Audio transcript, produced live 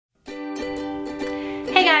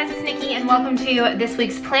guys, it's Nikki and welcome to this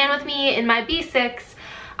week's plan with me in my B6.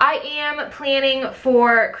 I am planning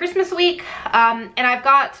for Christmas week and I've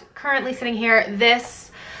got currently sitting here this,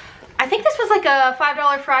 I think this was like a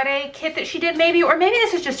 $5 Friday kit that she did maybe, or maybe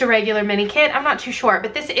this is just a regular mini kit, I'm not too sure,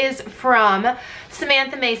 but this is from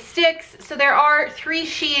Samantha May Sticks. So there are 3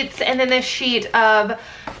 sheets and then this sheet of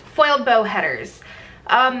foiled bow headers.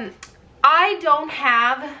 I don't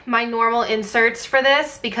have my normal inserts for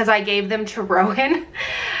this because I gave them to Rowan.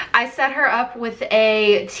 I set her up with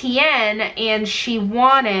a TN and she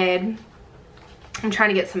wanted, I'm trying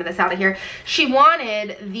to get some of this out of here. She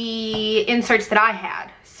wanted the inserts that I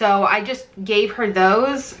had. So I just gave her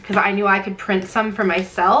those because I knew I could print some for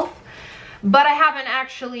myself, but I haven't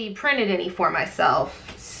actually printed any for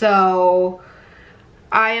myself. So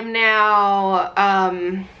I am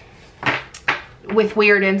now, with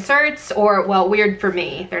weird inserts, or well, weird for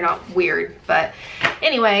me, they're not weird, but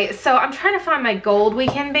anyway, so I'm trying to find my gold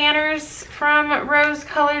weekend banners from Rose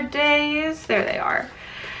Colored Days. There they are.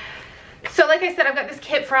 So like I said, I've got this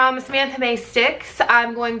kit from Samantha May Sticks.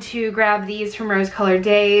 I'm going to grab these from Rose Colored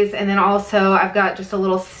Days, and then also I've got just a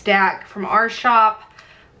little stack from our shop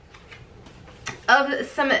of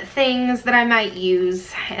some things that I might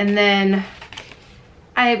use, and then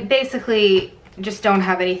I basically just don't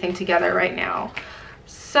have anything together right now.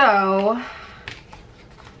 So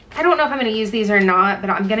I don't know if I'm going to use these or not, but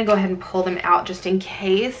I'm going to go ahead and pull them out just in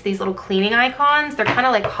case. These little cleaning icons, they're kind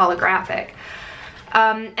of like holographic.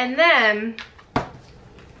 And then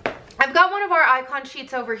I've got one of our icon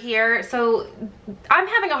sheets over here. So I'm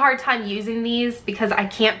having a hard time using these because I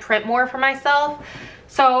can't print more for myself.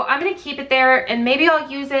 So I'm going to keep it there and maybe I'll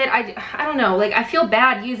use it. I don't know, like I feel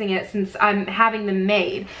bad using it since I'm having them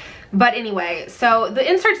made. But anyway, so the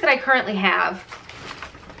inserts that I currently have,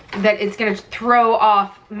 that it's gonna throw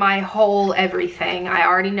off my whole everything. I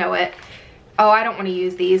already know it. Oh, I don't want to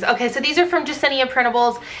use these. Okay, so these are from Jasenia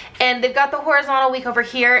Printables, and they've got the horizontal week over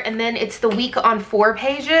here, and then it's the week on 4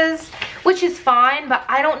 pages, which is fine, but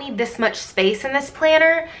I don't need this much space in this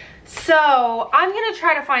planner. So I'm gonna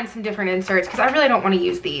try to find some different inserts because I really don't want to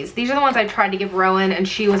use these. These are the ones I tried to give Rowan, and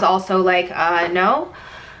she was also like, no.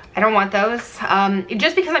 I don't want those,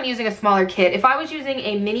 just because I'm using a smaller kit. If I was using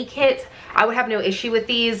a mini kit, I would have no issue with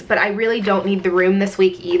these, but I really don't need the room this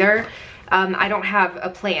week either. I don't have a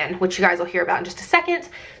plan, which you guys will hear about in just a second.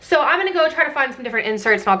 So I'm gonna go try to find some different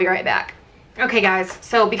inserts and I'll be right back. Okay guys,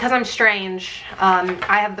 so because I'm strange,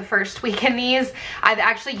 I have the first week in these. I've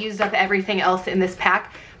actually used up everything else in this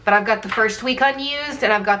pack, but I've got the first week unused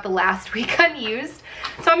and I've got the last week unused.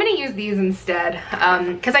 So I'm gonna use these instead,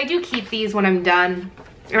 because I do keep these when I'm done.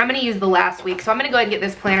 And I'm going to use the last week. So I'm going to go ahead and get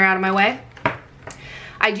this planner out of my way.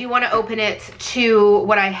 I do want to open it to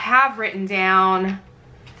what I have written down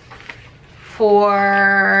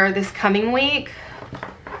for this coming week.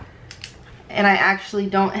 And I actually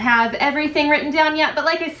don't have everything written down yet. But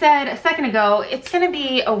like I said a second ago, it's going to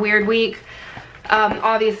be a weird week.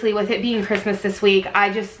 Obviously, with it being Christmas this week, I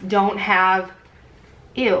just don't have...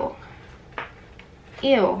 Ew.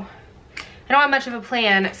 I don't have much of a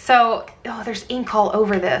plan. So, oh, there's ink all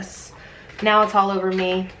over this. Now it's all over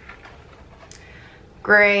me.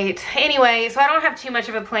 Great. Anyway, so I don't have too much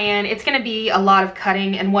of a plan. It's gonna be a lot of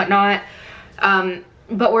cutting and whatnot.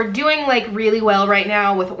 But we're doing like really well right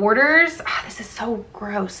now with orders. Oh, this is so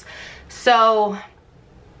gross. So,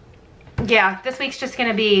 yeah, this week's just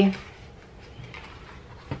gonna be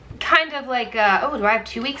kind of like, oh, do I have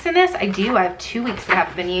 2 weeks in this? I do, I have 2 weeks that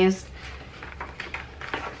haven't been used.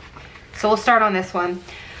 So we'll start on this one.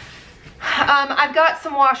 I've got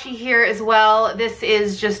some washi here as well. This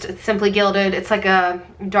is just simply gilded. It's like a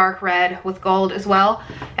dark red with gold as well.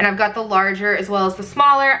 And I've got the larger as well as the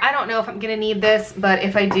smaller. I don't know if I'm gonna need this, but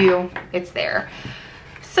if I do, it's there.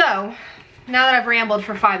 So now that I've rambled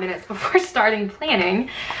for 5 minutes before starting planning,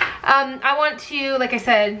 I want to, like I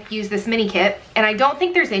said, use this mini kit. And I don't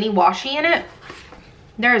think there's any washi in it.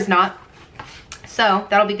 There is not. So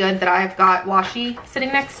that'll be good that I've got washi sitting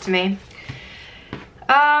next to me.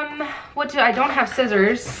 I don't have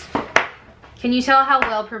scissors. Can you tell how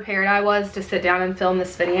well prepared I was to sit down and film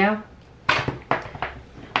this video?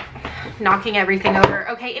 Knocking everything over.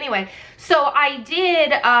 Okay, anyway, so I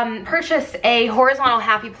did purchase a horizontal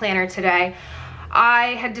happy planner today.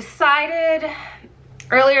 I had decided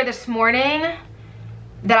earlier this morning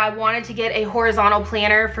that I wanted to get a horizontal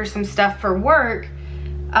planner for some stuff for work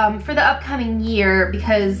for the upcoming year,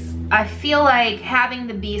 because I feel like having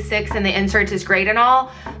the B6 and the inserts is great and all,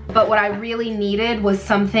 but what I really needed was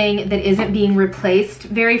something that isn't being replaced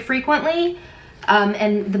very frequently.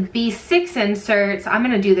 And the B6 inserts, I'm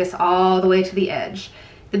gonna do this all the way to the edge.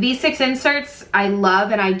 The B6 inserts I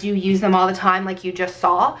love, and I do use them all the time like you just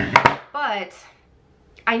saw, but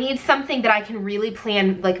I need something that I can really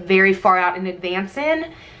plan like very far out in advance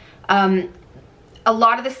in. A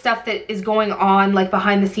lot of the stuff that is going on like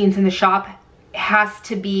behind the scenes in the shop has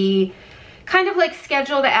to be kind of like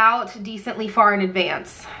scheduled out decently far in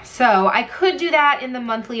advance. So I could do that in the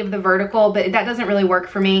monthly of the vertical, but that doesn't really work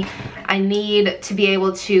for me. I need to be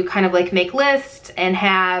able to kind of like make lists and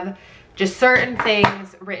have just certain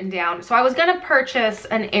things written down. So I was gonna purchase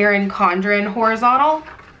an Erin Condren horizontal,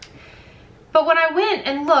 but when I went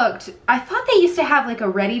and looked, I thought they used to have like a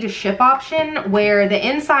ready to ship option where the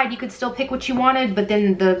inside you could still pick what you wanted, but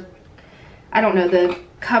then the, I don't know, the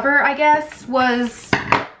cover I guess was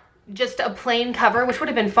just a plain cover, which would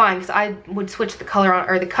have been fine because I would switch the color on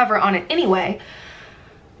or the cover on it anyway.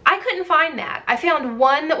 I couldn't find that. I found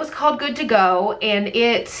one that was called Good to Go, and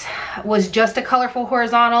it was just a colorful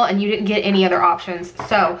horizontal, and you didn't get any other options.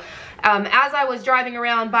 So as I was driving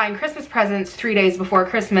around buying Christmas presents 3 days before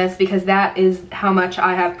Christmas, because that is how much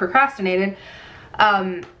I have procrastinated,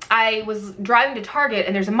 I was driving to Target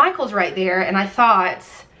and there's a Michael's right there, and I thought,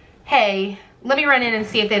 hey, let me run in and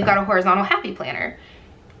see if they've got a horizontal happy planner.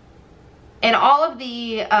 And all of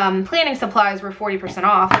the planning supplies were 40%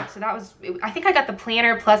 off. So that was, I think I got the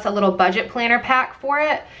planner plus a little budget planner pack for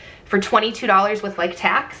it for $22 with like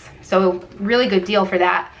tax. So really good deal for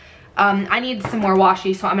that. I need some more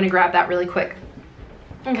washi, so I'm gonna grab that really quick.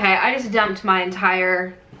 Okay, I just dumped my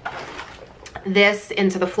entire this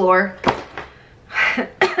into the floor.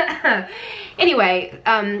 Anyway,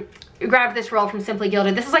 grabbed this roll from Simply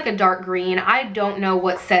Gilded. This is like a dark green. I don't know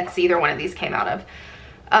what sets either one of these came out of.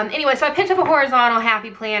 Anyway, so I picked up a horizontal happy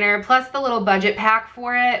planner plus the little budget pack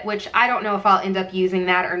for it, which I don't know if I'll end up using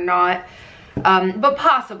that or not, but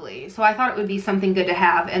possibly. So I thought it would be something good to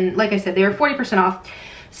have. And like I said, they were 40% off.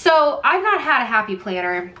 So I've not had a happy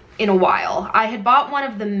planner in a while. I had bought one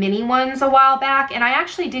of the mini ones a while back, and I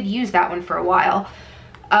actually did use that one for a while.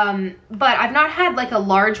 But I've not had like a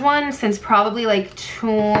large one since probably like,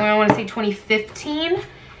 I want to say 2015.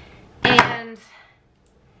 And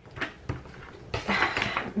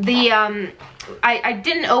the, I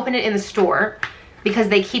didn't open it in the store because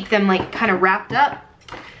they keep them like kind of wrapped up.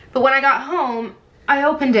 But when I got home, I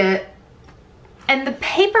opened it, and the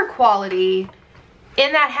paper quality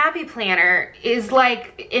in that happy planner is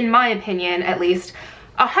like, in my opinion at least,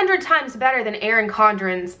 100 times better than Erin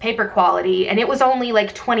Condren's paper quality, and it was only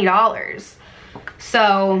like $20.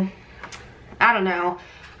 So I don't know.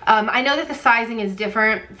 I know that the sizing is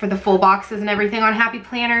different for the full boxes and everything on happy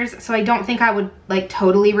planners, so I don't think I would like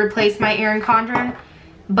totally replace my Erin Condren,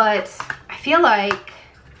 but I feel like,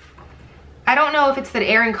 I don't know if it's that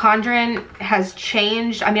Erin Condren has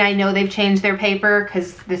changed. I mean, I know they've changed their paper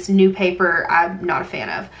because this new paper I'm not a fan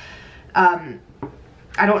of.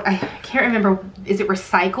 I can't remember, is it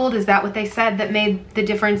recycled? Is that what they said that made the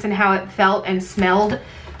difference in how it felt and smelled?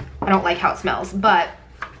 I don't like how it smells, but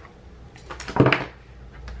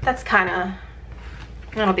that's kind of,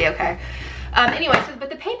 that'll be okay. Anyway, so, but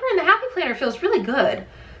the paper in the happy planner feels really good.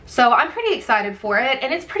 So I'm pretty excited for it,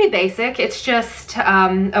 and it's pretty basic. It's just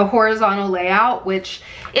a horizontal layout, which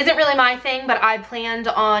isn't really my thing, but I planned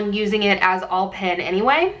on using it as all pen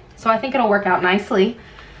anyway. So I think it'll work out nicely.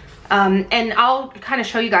 And I'll kind of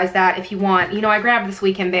show you guys that if you want. You know, I grabbed this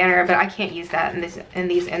weekend banner, but I can't use that in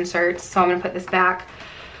these inserts, so I'm gonna put this back.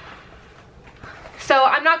 So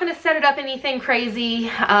I'm not gonna set it up anything crazy.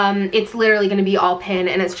 It's literally gonna be all pen,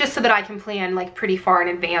 and it's just so that I can plan like pretty far in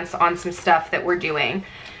advance on some stuff that we're doing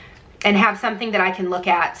and have something that I can look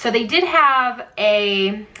at. So they did have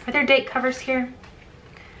are there date covers here?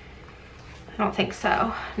 I don't think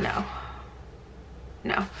so, no.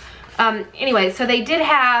 Anyway, so they did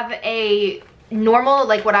have a normal,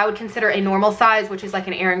 like what I would consider a normal size, which is like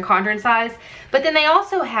an Erin Condren size, but then they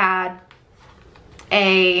also had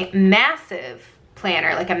a massive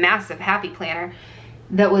planner, like a massive happy planner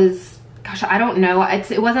that was, gosh, I don't know,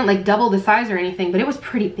 it wasn't like double the size or anything, but it was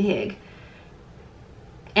pretty big.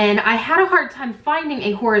 And I had a hard time finding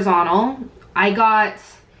a horizontal. I got,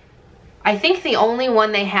 I think the only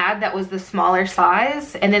one they had that was the smaller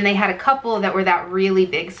size, and then they had a couple that were that really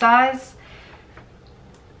big size,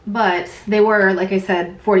 but they were, like I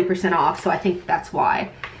said, 40% off, so I think that's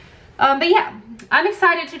why. But yeah, I'm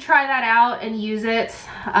excited to try that out and use it.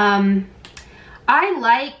 I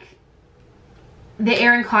like the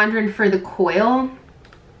Erin Condren for the coil.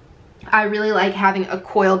 I really like having a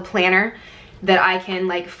coiled planner that I can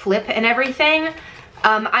like flip and everything.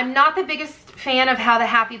 I'm not the biggest fan of how the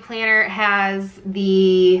happy planner has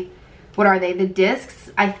the, what are they, the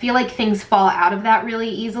discs. I feel like things fall out of that really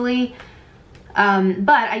easily.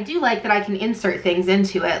 But I do like that I can insert things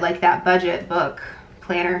into it, like that budget book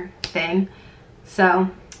planner thing. So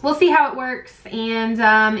we'll see how it works,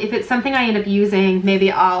 and if it's something I end up using,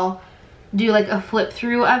 maybe I'll do like a flip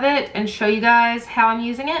through of it and show you guys how I'm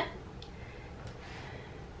using it.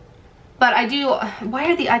 But I do,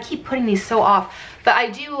 I keep putting these so off, but I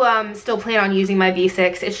do still plan on using my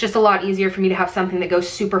V6. It's just a lot easier for me to have something that goes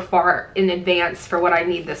super far in advance for what I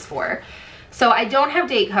need this for. So I don't have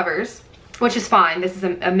date covers, which is fine. This is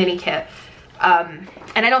a mini kit. And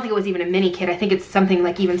I don't think it was even a mini kit. I think it's something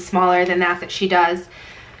like even smaller than that she does.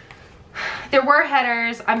 There were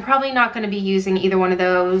headers. I'm probably not going to be using either one of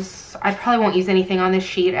those. I probably won't use anything on this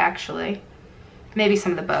sheet, actually. Maybe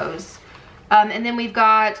some of the bows. And then we've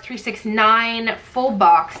got 369 full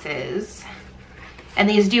boxes. And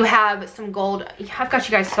these do have some gold. I've got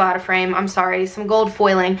you guys so out of frame. I'm sorry. Some gold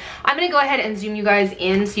foiling. I'm going to go ahead and zoom you guys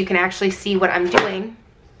in so you can actually see what I'm doing.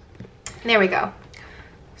 There we go.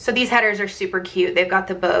 So these headers are super cute. They've got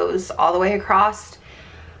the bows all the way across.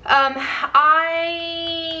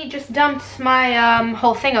 I just dumped my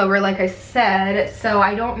whole thing over, like I said, so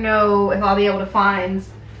I don't know if I'll be able to find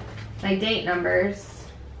my date numbers,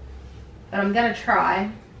 but I'm gonna try.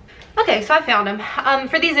 Okay, so I found them.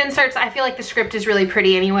 For these inserts, I feel like the script is really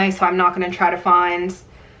pretty anyway, so I'm not gonna try to find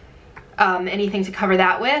anything to cover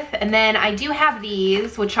that with. And then I do have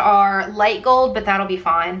these, which are light gold, but that'll be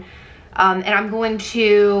fine. And I'm going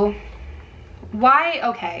to,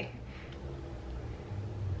 okay.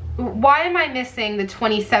 Why am I missing the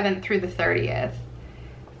 27th through the 30th?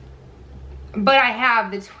 But I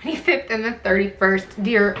have the 25th and the 31st.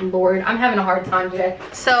 Dear Lord, I'm having a hard time today.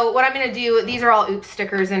 So what I'm gonna do, these are all oops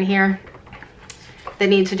stickers in here that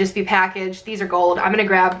need to just be packaged. These are gold. I'm gonna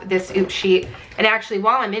grab this oops sheet. And actually,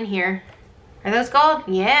 while I'm in here, are those gold?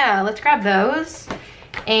 Yeah, let's grab those.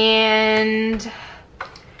 And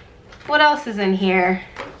what else is in here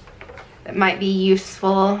that might be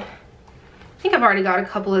useful? I think I've already got a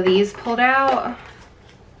couple of these pulled out.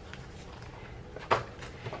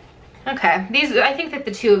 Okay, these, I think that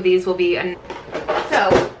the two of these will be,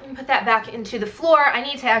 so put that back into the floor. I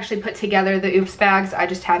need to actually put together the oops bags. I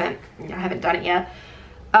just haven't done it yet.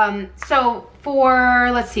 So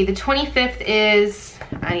for, let's see, the 25th is,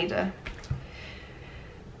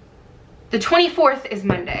 the 24th is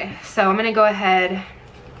Monday. So I'm gonna go ahead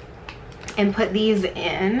and put these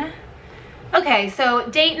in. Okay, so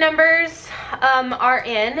date numbers are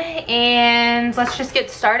in, and let's just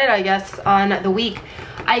get started, I guess, on the week.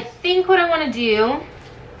 I think what I want to do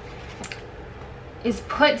is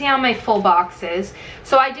put down my full boxes.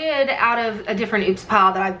 So I did, out of a different oops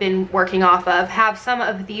pile that I've been working off of, have some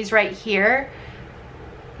of these right here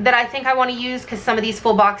that I think I want to use, because some of these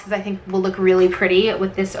full boxes I think will look really pretty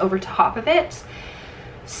with this over top of it.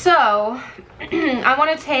 So I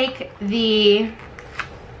want to take the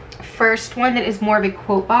first one that is more of a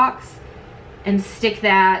quote box and stick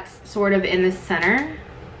that sort of in the center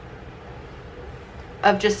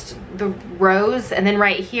of just the rows, and then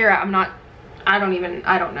right here I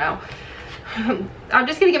don't know. I'm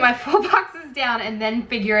just gonna get my full boxes down and then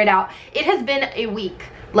figure it out. It has been a week,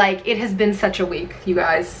 like it has been such a week, you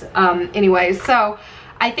guys. Anyways, so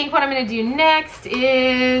I think what I'm gonna do next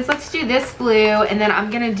is, let's do this blue, and then I'm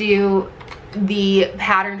gonna do the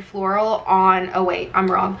patterned floral on, oh wait, I'm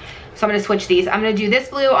wrong. So I'm gonna switch these. I'm gonna do this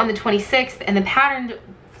blue on the 26th and the patterned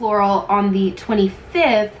floral on the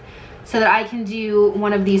 25th, so that I can do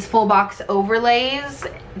one of these full box overlays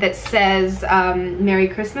that says Merry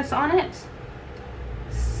Christmas on it.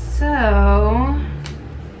 So,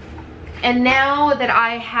 and now that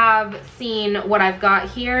I have seen what I've got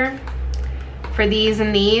here for these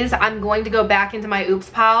and these, I'm going to go back into my oops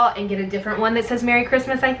pile and get a different one that says Merry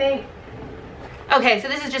Christmas, I think. Okay, so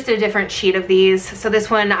this is just a different sheet of these. So this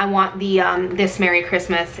one, I want the this Merry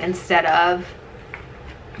Christmas instead of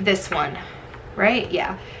this one, right?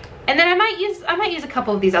 Yeah. And then I might use a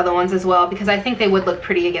couple of these other ones as well, because I think they would look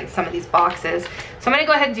pretty against some of these boxes. So I'm gonna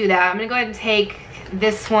go ahead and do that. I'm gonna go ahead and take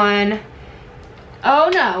this one.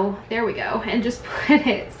 Oh no, there we go. And just put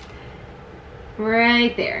it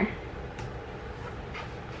right there.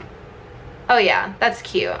 Oh yeah, that's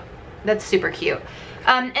cute. That's super cute.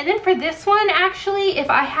 And then for this one, actually, if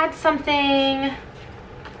I had something,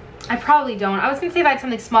 I probably don't. I was gonna say if I had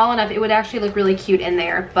something small enough, it would actually look really cute in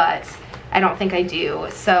there, but I don't think I do.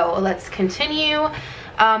 So let's continue.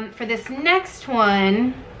 For this next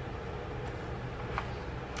one,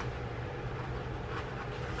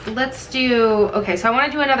 let's do, okay, so I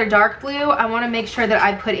wanna do another dark blue. I wanna make sure that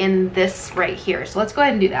I put in this right here. So let's go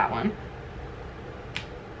ahead and do that one.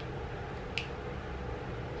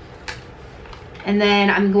 And then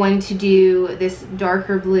I'm going to do this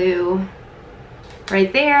darker blue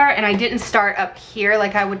right there. And I didn't start up here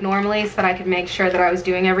like I would normally so that I could make sure that I was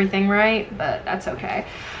doing everything right, but that's okay.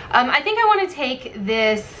 I think I want to take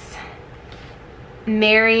this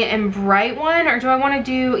Merry and Bright one, or do I want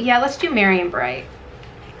to do, yeah, let's do Merry and Bright.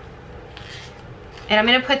 And I'm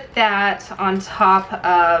gonna put that on top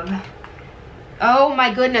of, oh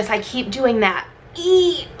my goodness, I keep doing that.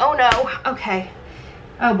 Oh no, okay.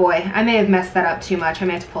 Oh boy, I may have messed that up too much. I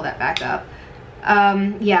may have to pull that back up.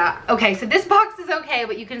 Yeah, okay, so this box is okay,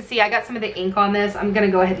 but you can see I got some of the ink on this. I'm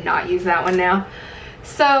gonna go ahead and not use that one now.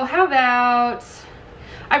 So how about,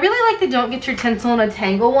 I really like the Don't Get Your Tinsel in a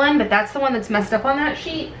Tangle one, but that's the one that's messed up on that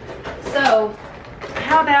sheet. So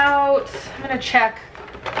how about, I'm gonna check,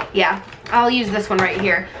 yeah, I'll use this one right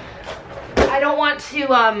here. I don't want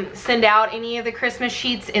to send out any of the Christmas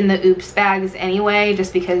sheets in the oops bags anyway,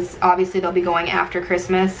 just because obviously they'll be going after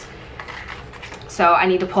Christmas. So I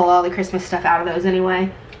need to pull all the Christmas stuff out of those anyway.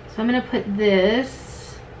 So I'm gonna put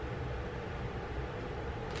this.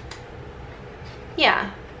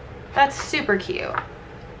 Yeah, that's super cute.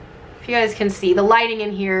 If you guys can see the lighting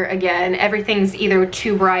in here, again, everything's either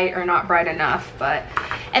too bright or not bright enough, but.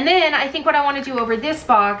 And then I think what I want to do over this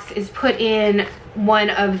box is put in one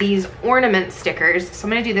of these ornament stickers. So I'm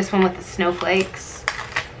gonna do this one with the snowflakes.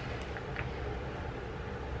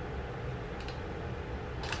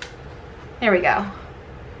 There we go.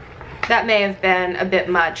 That may have been a bit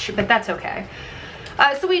much, but that's okay.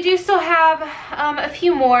 So we do still have a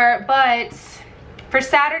few more, but for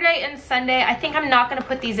Saturday and Sunday, I think I'm not gonna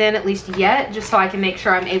put these in at least yet, just so I can make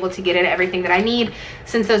sure I'm able to get in everything that I need,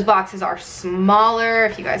 since those boxes are smaller,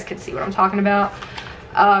 if you guys could see what I'm talking about.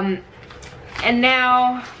 And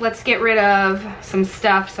now let's get rid of some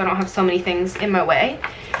stuff so I don't have so many things in my way.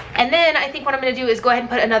 And then I think what I'm gonna do is go ahead and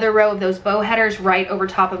put another row of those bow headers right over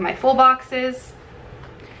top of my full boxes.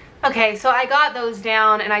 Okay, so I got those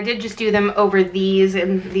down and I did just do them over these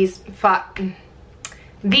and these five.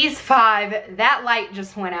 That light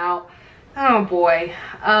just went out. Oh boy.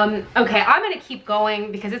 Okay, I'm gonna keep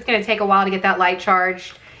going because it's gonna take a while to get that light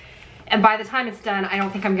charged. And by the time it's done, I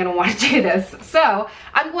don't think I'm gonna wanna do this. So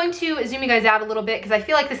I'm going to zoom you guys out a little bit because I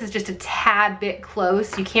feel like this is just a tad bit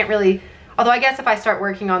close. You can't really, although I guess if I start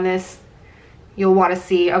working on this, you'll wanna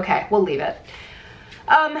see. Okay, we'll leave it.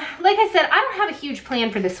 Like I said, I don't have a huge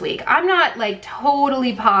plan for this week. I'm not like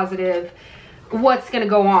totally positive what's gonna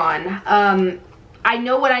go on. I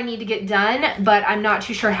know what I need to get done, but I'm not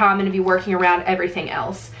too sure how I'm gonna be working around everything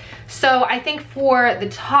else. So I think for the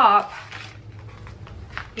top,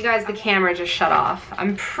 you guys, the camera just shut off.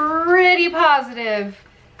 I'm pretty positive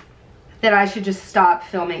that I should just stop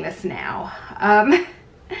filming this now.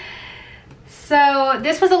 So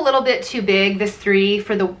this was a little bit too big, this 3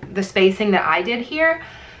 for the spacing that I did here.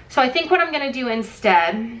 So I think what I'm gonna do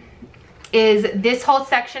instead is this whole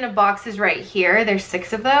section of boxes right here, there's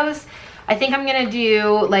 6 of those. I think I'm gonna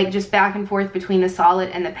do like just back and forth between the solid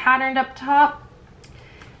and the patterned up top.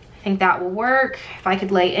 I think that will work. If I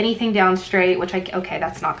could lay anything down straight, which okay,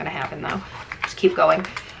 that's not gonna happen though. Just keep going.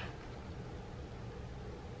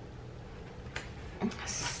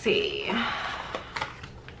 Let's see.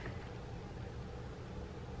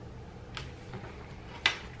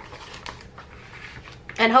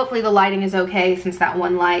 And hopefully the lighting is okay since that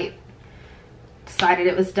one light decided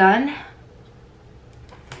it was done.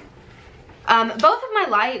 Both of my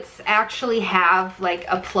lights actually have like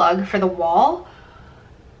a plug for the wall,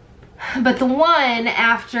 but the one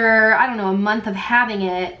after, I don't know, a month of having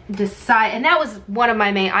it and that was one of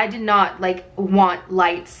my main, I did not like want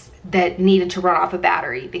lights that needed to run off a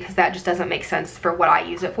battery because that just doesn't make sense for what I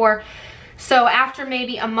use it for. So after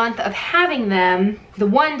maybe a month of having them, the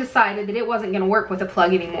one decided that it wasn't gonna work with a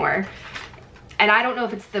plug anymore. And I don't know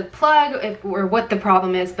if it's the plug or what the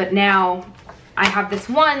problem is, but now I have this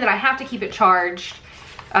one that I have to keep it charged,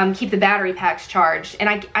 keep the battery packs charged, and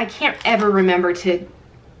I can't ever remember to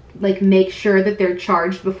like make sure that they're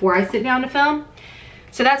charged before I sit down to film.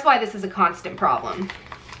 So that's why this is a constant problem.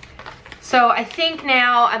 So I think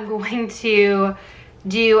now I'm going to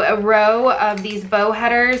do a row of these bow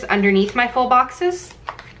headers underneath my full boxes.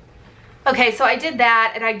 Okay, so I did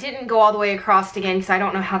that and I didn't go all the way across again because I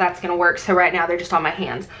don't know how that's gonna work. So right now they're just on my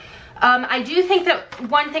hands. I do think that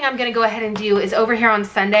one thing I'm gonna go ahead and do is over here on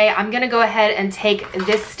Sunday, I'm gonna go ahead and take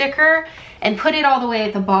this sticker and put it all the way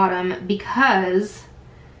at the bottom because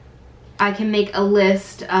I can make a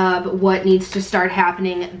list of what needs to start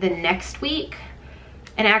happening the next week.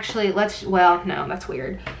 And actually, well, no, that's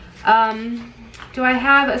weird. Do I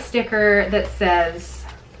have a sticker that says,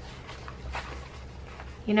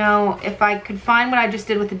 you know, if I could find what I just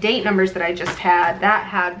did with the date numbers that I just had, that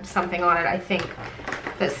had something on it, I think,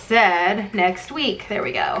 that said next week. There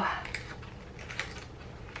we go.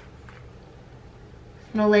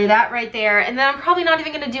 I'm gonna lay that right there, and then I'm probably not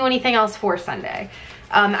even gonna do anything else for Sunday.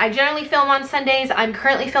 I generally film on Sundays. I'm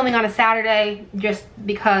currently filming on a Saturday just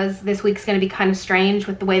because this week's gonna be kind of strange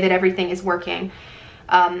with the way that everything is working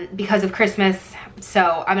because of Christmas.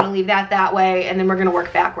 So I'm gonna leave that way, and then we're gonna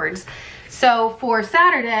work backwards. So for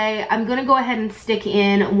Saturday, I'm gonna go ahead and stick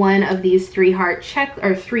in one of these 3 bow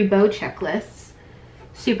checklists.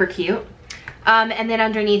 Super cute. And then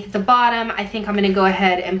underneath at the bottom, I think I'm gonna go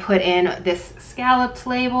ahead and put in this scalloped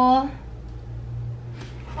label.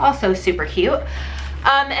 Also super cute.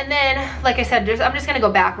 And then, like I said, I'm just gonna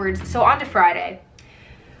go backwards. So on to Friday.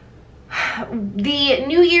 The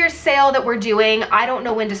New Year's sale that we're doing, I don't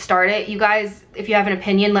know when to start it. You guys, if you have an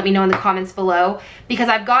opinion, let me know in the comments below, because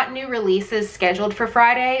I've got new releases scheduled for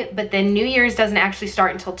Friday, but then New Year's doesn't actually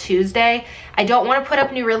start until Tuesday. I don't want to put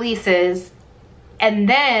up new releases and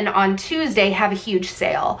then on Tuesday have a huge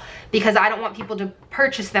sale, because I don't want people to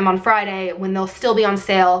purchase them on Friday when they'll still be on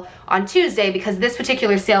sale on Tuesday, because this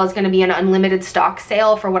particular sale is going to be an unlimited stock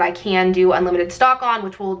sale for what I can do unlimited stock on,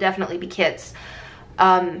 which will definitely be kits.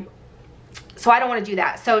 So I don't want to do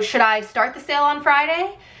that. So should I start the sale on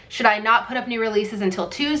Friday? Should I not put up new releases until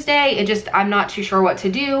Tuesday? I'm not too sure what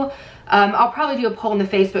to do. I'll probably do a poll in the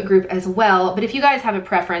Facebook group as well, but if you guys have a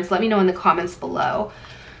preference, let me know in the comments below.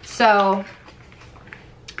 So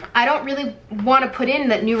I don't really want to put in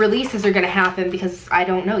that new releases are going to happen because I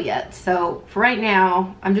don't know yet. So for right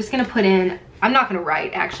now, I'm just going to put in, I'm not going to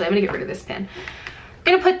write, actually. I'm going to get rid of this pen. I'm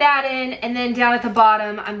going to put that in, and then down at the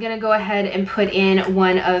bottom, I'm going to go ahead and put in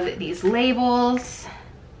one of these labels,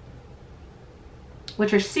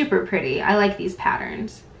 which are super pretty. I like these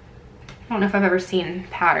patterns. I don't know if I've ever seen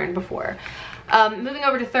pattern before. Moving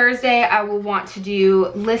over to Thursday, I will want to do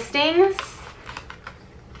listings.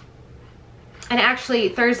 And actually,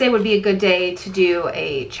 Thursday would be a good day to do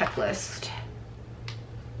a checklist.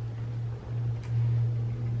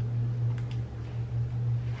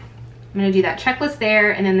 I'm gonna do that checklist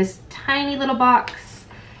there, and then this tiny little box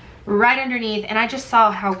right underneath. And I just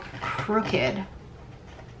saw how crooked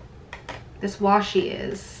this washi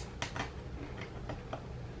is.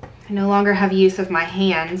 I no longer have use of my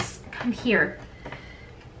hands. Come here.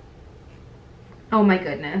 Oh my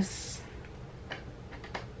goodness.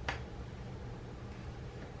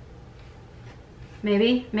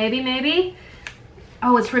 Maybe.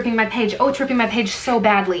 Oh, it's ripping my page. Oh, it's ripping my page so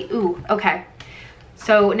badly. Ooh, okay.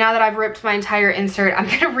 So now that I've ripped my entire insert, I'm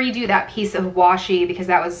gonna redo that piece of washi because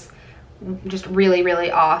that was just really,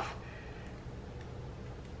 really off.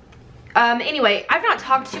 Anyway, I've not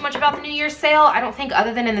talked too much about the New Year's sale, I don't think,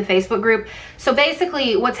 other than in the Facebook group. So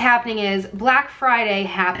basically what's happening is Black Friday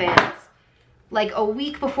happens like a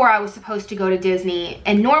week before I was supposed to go to Disney,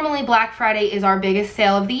 and normally Black Friday is our biggest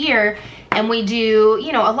sale of the year, and we do,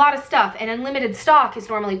 you know, a lot of stuff, and unlimited stock is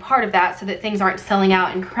normally part of that so that things aren't selling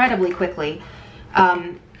out incredibly quickly.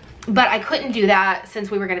 But I couldn't do that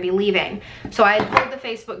since we were going to be leaving. So I pulled the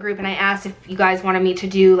Facebook group and I asked if you guys wanted me to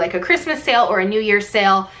do like a Christmas sale or a New Year's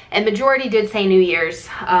sale, and majority did say New Year's.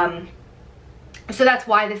 So that's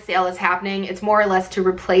why this sale is happening. It's more or less to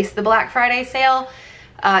replace the Black Friday sale,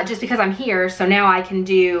 just because I'm here. So now I can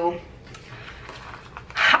do,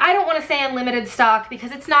 I don't want to say unlimited stock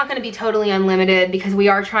because it's not going to be totally unlimited, because we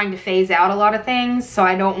are trying to phase out a lot of things. So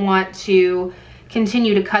I don't want to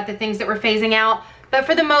continue to cut the things that we're phasing out. But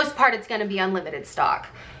for the most part, it's going to be unlimited stock.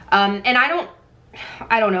 And I don't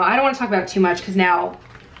know. I don't want to talk about it too much because now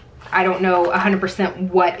I don't know 100%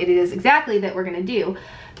 what it is exactly that we're going to do.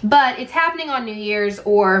 But it's happening on New Year's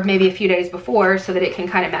or maybe a few days before so that it can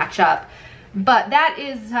kind of match up. But that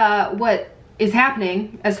is what is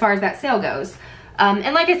happening as far as that sale goes.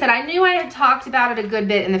 And like I said, I knew I had talked about it a good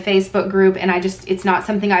bit in the Facebook group, and it's not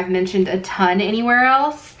something I've mentioned a ton anywhere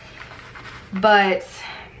else. But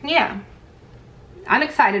yeah, I'm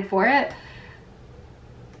excited for it.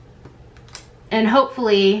 And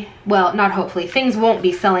hopefully, well, not hopefully, things won't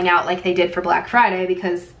be selling out like they did for Black Friday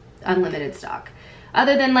because unlimited stock.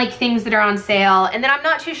 Other than like things that are on sale. And then I'm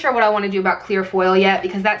not too sure what I want to do about clear foil yet,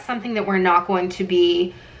 because that's something that we're not going to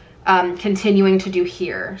be continuing to do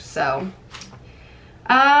here. So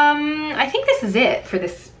I think this is it for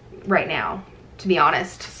this right now, to be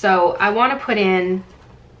honest. So I want to put in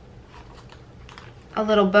a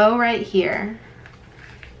little bow right here.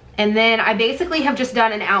 And then I basically have just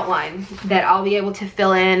done an outline that I'll be able to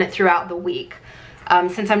fill in throughout the week,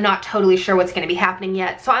 since I'm not totally sure what's going to be happening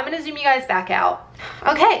yet. So I'm going to zoom you guys back out.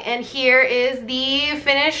 Okay, and here is the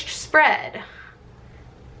finished spread.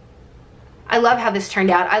 I love how this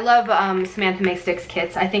turned out. I love Samantha May Sticks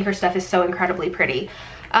kits. I think her stuff is so incredibly pretty.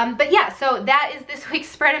 But yeah, so that is this week's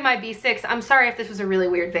spread in my B6. I'm sorry if this was a really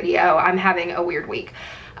weird video. I'm having a weird week.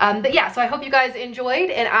 But yeah, so I hope you guys enjoyed,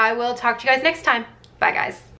 and I will talk to you guys next time. Bye guys.